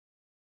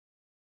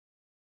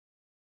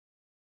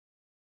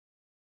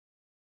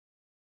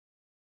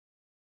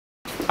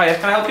Hiya,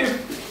 can I help you?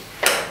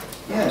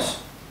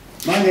 Yes.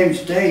 My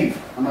name's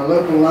Dave. I'm a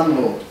local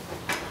landlord.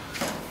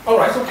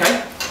 Alright,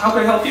 okay. How can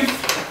I help you?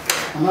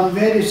 I'm on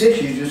various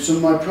issues with some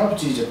of my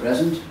properties at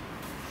present.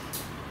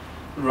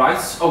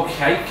 Right,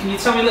 okay. Can you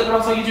tell me a little bit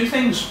about how you do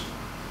things?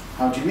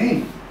 How do you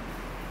mean?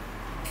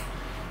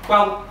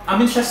 Well,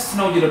 I'm interested to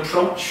know your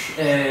approach,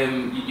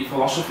 your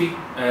philosophy,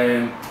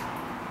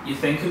 your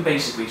thinking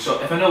basically. So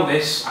if I know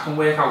this, I can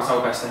work out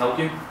how best to help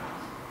you.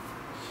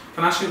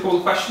 Can I ask you a couple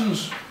of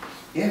questions?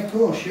 Yeah, of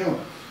course, sure.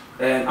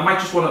 I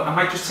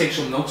might just take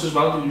some notes as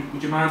well.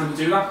 Would you mind if I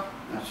do that?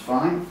 That's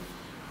fine.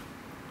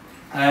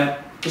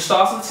 The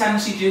start of the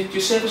tenancy, do you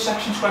serve a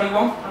section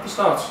 21 at the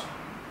start?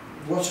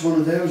 What's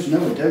one of those?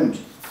 No, I don't.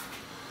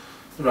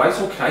 Right,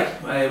 okay.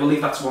 We'll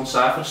leave that to one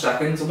side for a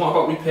second. And what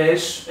about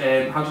repairs?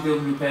 How do you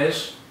deal with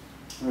repairs?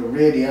 Well,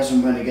 really as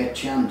and when I get a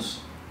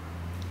chance.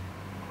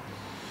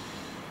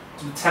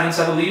 Do the tenants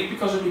ever leave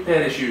because of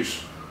repair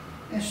issues?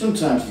 Yeah,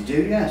 sometimes they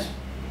do, yes.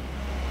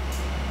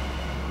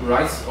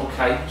 Right,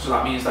 okay. So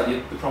that means that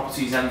the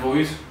property is then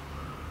void?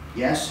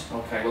 Yes.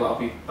 Okay, well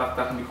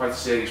that can be quite a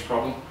serious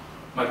problem.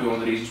 Might be one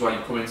of the reasons why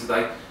you've come in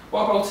today.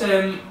 What about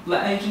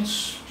letting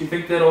agents? Do you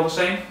think they're all the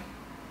same?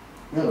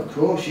 Well, of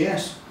course,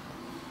 yes.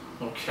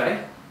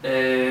 Okay.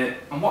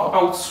 And what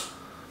about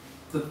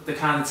the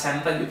kind of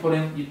tenant that you put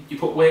in? You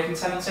put working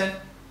tenants in?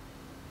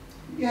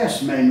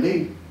 Yes,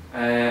 mainly.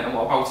 And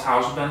what about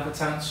housing benefit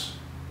tenants?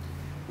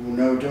 Oh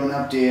no, don't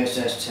have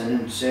DSS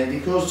tenants. They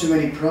cause too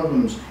many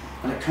problems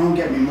and I can't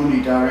get my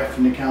money direct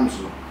from the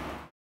council.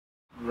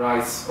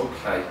 Right,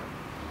 okay.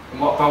 And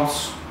what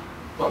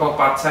about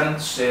bad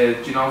tenants?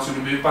 Do you know how to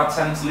remove bad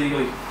tenants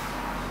legally?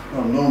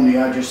 Well, normally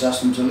I just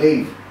ask them to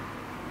leave.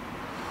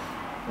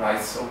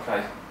 Right,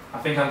 okay. I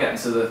think I'm getting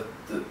to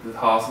the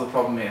heart of the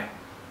problem here.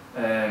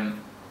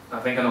 I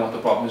think I know what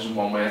the problem is in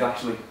one word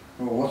actually.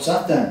 Well, what's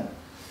that then?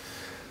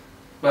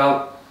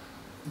 Well,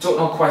 I don't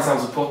know quite how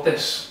to put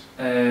this.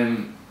 I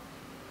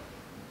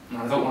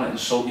don't want to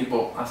insult you,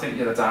 but I think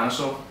you're a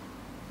dinosaur.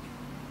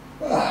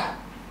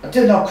 I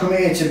did not come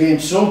here to be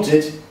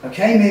insulted. I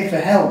came here for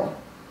help.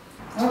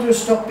 How do I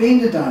stop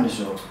being the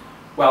dinosaur?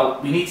 Well,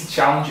 we need to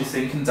challenge your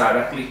thinking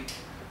directly,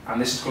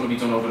 and this is going to be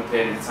done over a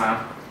period of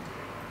time.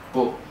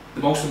 But the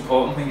most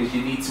important thing is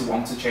you need to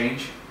want to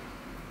change.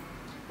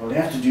 Well, I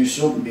have to do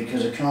something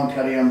because I can't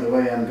carry on the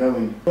way I'm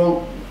going.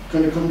 Well,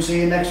 can I come see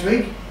you next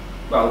week?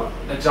 Well,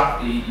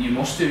 exactly, you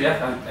must do,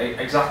 yeah.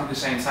 Exactly the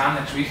same time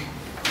next week.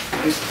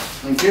 Please.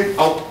 Thank you.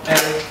 Oh,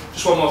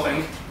 just one more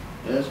thing.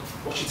 Yes?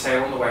 What's your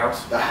tail on the way out?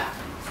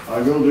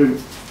 I will do.